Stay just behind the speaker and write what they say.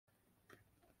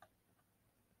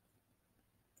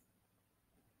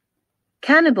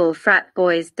Cannibal frat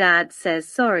boy's dad says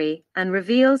sorry and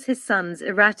reveals his son's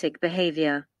erratic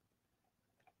behavior.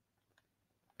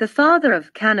 The father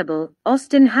of Cannibal,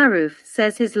 Austin Harrouff,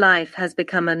 says his life has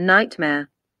become a nightmare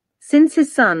since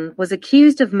his son was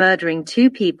accused of murdering 2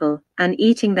 people and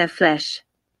eating their flesh.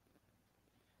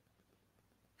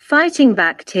 Fighting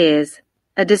back tears,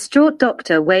 a distraught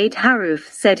Dr. Wade Harrouff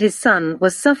said his son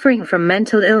was suffering from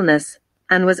mental illness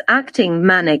and was acting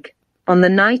manic on the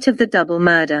night of the double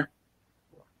murder.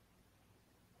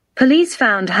 Police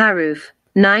found Harrouff,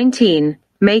 19,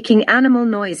 making animal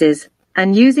noises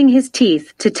and using his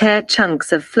teeth to tear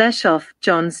chunks of flesh off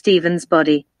John Stevens'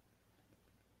 body.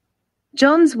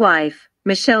 John's wife,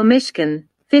 Michelle Mishkin,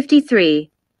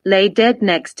 53, lay dead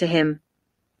next to him.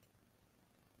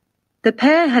 The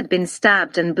pair had been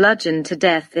stabbed and bludgeoned to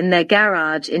death in their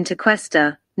garage in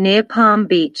Tequesta, near Palm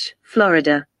Beach,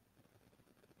 Florida.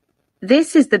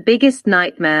 This is the biggest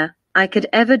nightmare I could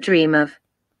ever dream of.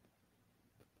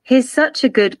 He's such a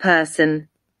good person.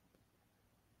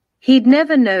 He'd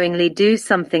never knowingly do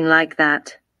something like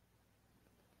that.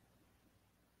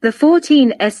 The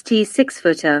 14 St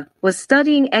 6-footer was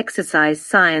studying exercise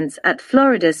science at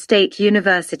Florida State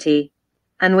University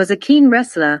and was a keen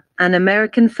wrestler and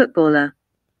American footballer.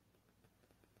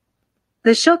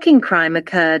 The shocking crime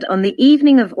occurred on the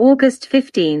evening of August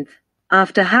 15th,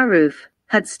 after Harrouff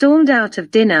had stormed out of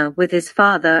dinner with his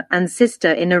father and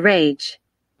sister in a rage.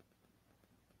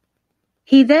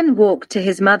 He then walked to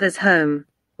his mother's home,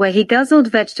 where he guzzled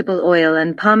vegetable oil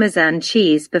and Parmesan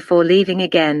cheese before leaving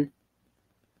again.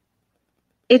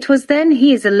 It was then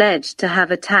he is alleged to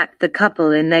have attacked the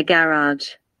couple in their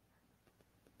garage.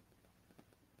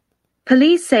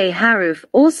 Police say Harrouff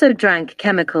also drank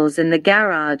chemicals in the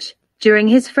garage during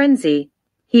his frenzy.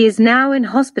 He is now in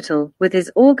hospital with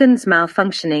his organs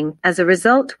malfunctioning as a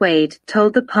result. Wade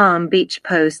told the Palm Beach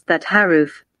Post that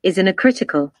Harrouff is in a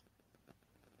critical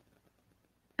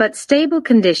but stable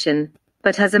condition,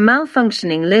 but has a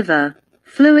malfunctioning liver,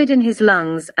 fluid in his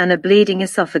lungs and a bleeding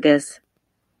esophagus.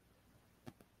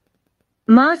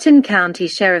 Martin County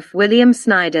Sheriff William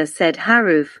Snyder said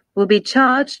Harrouff will be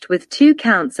charged with 2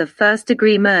 counts of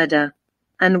first-degree murder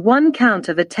and 1 count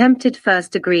of attempted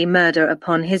first-degree murder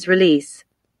upon his release.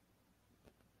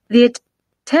 The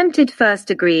attempted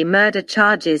first-degree murder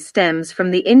charges stems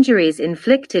from the injuries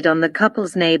inflicted on the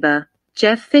couple's neighbor,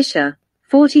 Jeff Fisher,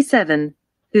 47,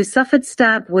 who suffered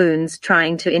stab wounds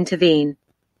trying to intervene.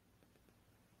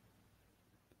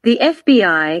 The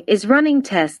FBI is running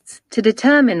tests to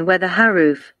determine whether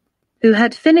Harrouff, who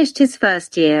had finished his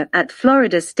first year at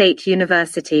Florida State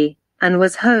University and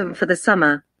was home for the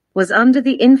summer, was under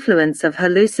the influence of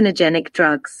hallucinogenic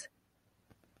drugs.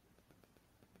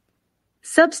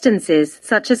 Substances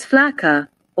such as flakka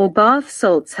or bath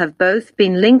salts have both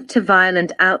been linked to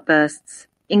violent outbursts,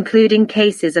 including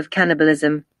cases of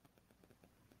cannibalism.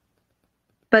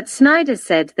 But Snyder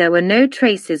said there were no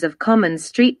traces of common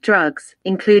street drugs,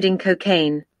 including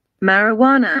cocaine,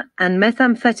 marijuana, and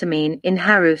methamphetamine in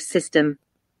Harrouff's system.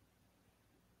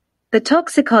 The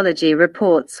toxicology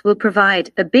reports will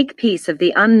provide a big piece of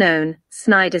the unknown,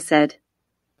 Snyder said.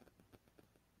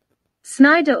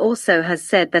 Snyder also has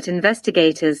said that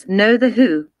investigators know the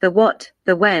who, the what,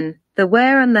 the when, the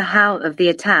where and the how of the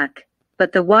attack,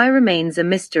 but the why remains a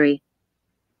mystery.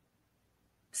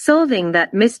 Solving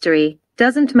that mystery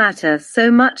doesn't matter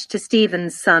so much to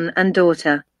Stevens' son and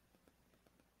daughter.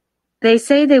 They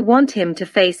say they want him to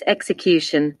face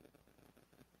execution.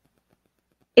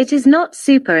 It is not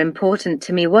super important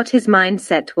to me what his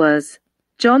mindset was,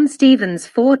 John Stevens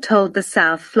told the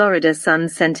South Florida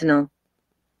Sun-Sentinel.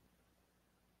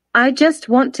 I just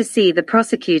want to see the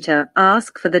prosecutor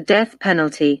ask for the death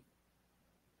penalty.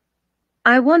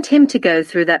 I want him to go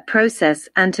through that process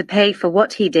and to pay for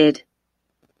what he did.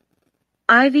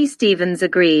 Ivy Stevens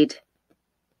agreed.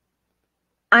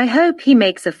 I hope he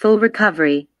makes a full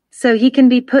recovery, so he can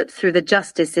be put through the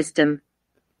justice system.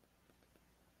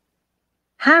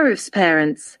 Harrouff's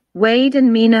parents, Wade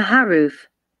and Mina Harrouff,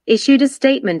 issued a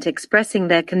statement expressing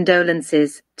their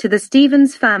condolences to the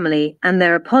Stevens family and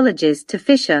their apologies to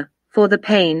Fisher for the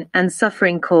pain and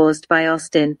suffering caused by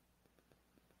Austin.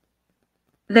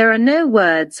 There are no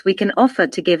words we can offer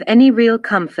to give any real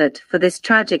comfort for this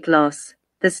tragic loss,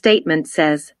 the statement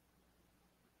says.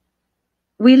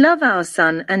 We love our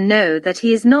son and know that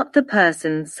he is not the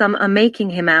person some are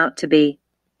making him out to be.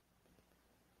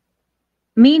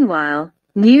 Meanwhile,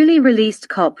 newly released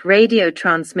cop radio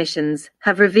transmissions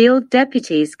have revealed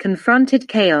deputies confronted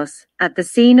chaos at the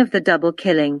scene of the double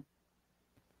killing.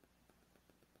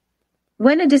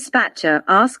 When a dispatcher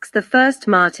asks the first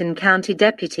Martin County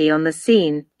deputy on the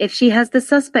scene if she has the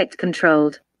suspect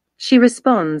controlled, she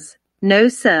responds, No,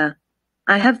 sir.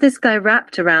 I have this guy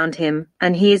wrapped around him,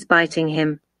 and he is biting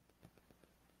him.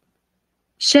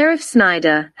 Sheriff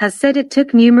Snyder has said it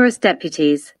took numerous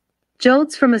deputies,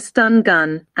 jolts from a stun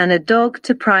gun, and a dog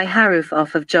to pry Haruf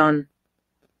off of John.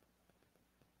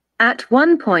 At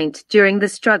one point during the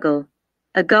struggle,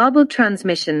 a garbled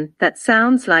transmission that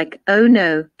sounds like, "Oh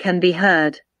no," can be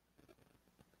heard.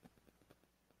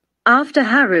 After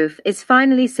Haruf is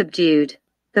finally subdued,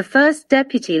 the first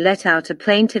deputy let out a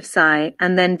plaintive sigh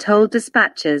and then told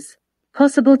dispatchers,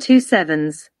 possible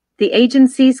 2-7s, the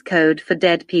agency's code for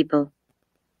dead people.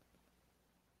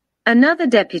 Another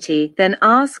deputy then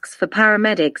asks for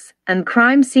paramedics and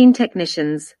crime scene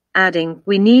technicians, adding,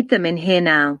 "We need them in here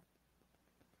now."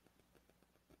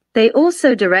 They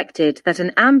also directed that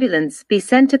an ambulance be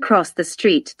sent across the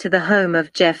street to the home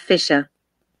of Jeff Fisher.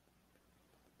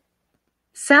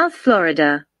 South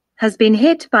Florida has been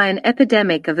hit by an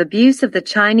epidemic of abuse of the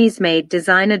Chinese-made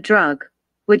designer drug,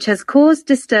 which has caused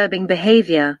disturbing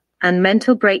behavior and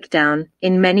mental breakdown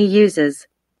in many users.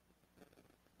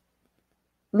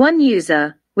 One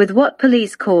user, with what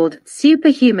police called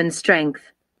superhuman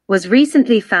strength, was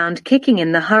recently found kicking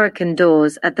in the hurricane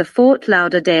doors at the Fort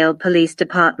Lauderdale Police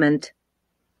Department.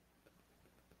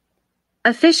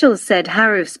 Officials said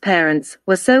Haruf's parents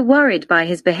were so worried by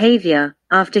his behavior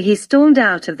after he stormed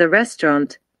out of the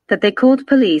restaurant that they called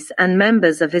police and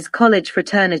members of his college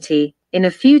fraternity in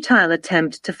a futile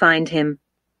attempt to find him.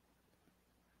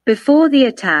 Before the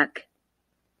attack,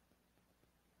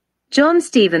 John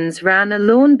Stevens ran a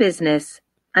lawn business,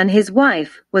 and his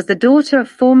wife was the daughter of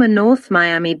former North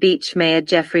Miami Beach Mayor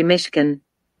Jeffrey Mishkin.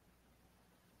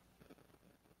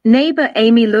 Neighbor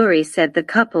Amy Lurie said the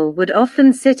couple would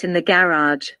often sit in the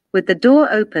garage, with the door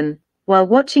open, while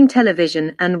watching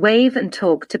television and wave and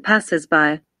talk to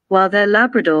passers-by, while their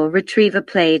Labrador retriever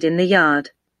played in the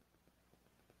yard.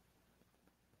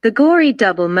 The gory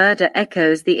double murder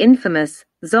echoes the infamous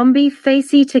zombie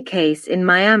face-eater case in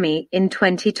Miami in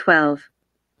 2012.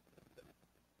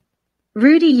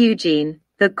 Rudy Eugene,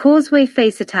 the Causeway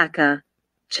face attacker,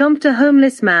 chomped a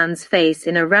homeless man's face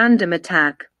in a random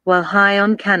attack while high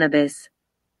on cannabis.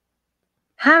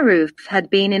 Haruf had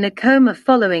been in a coma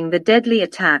following the deadly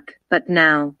attack, but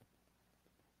now,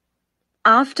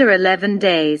 after 11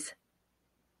 days,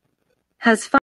 has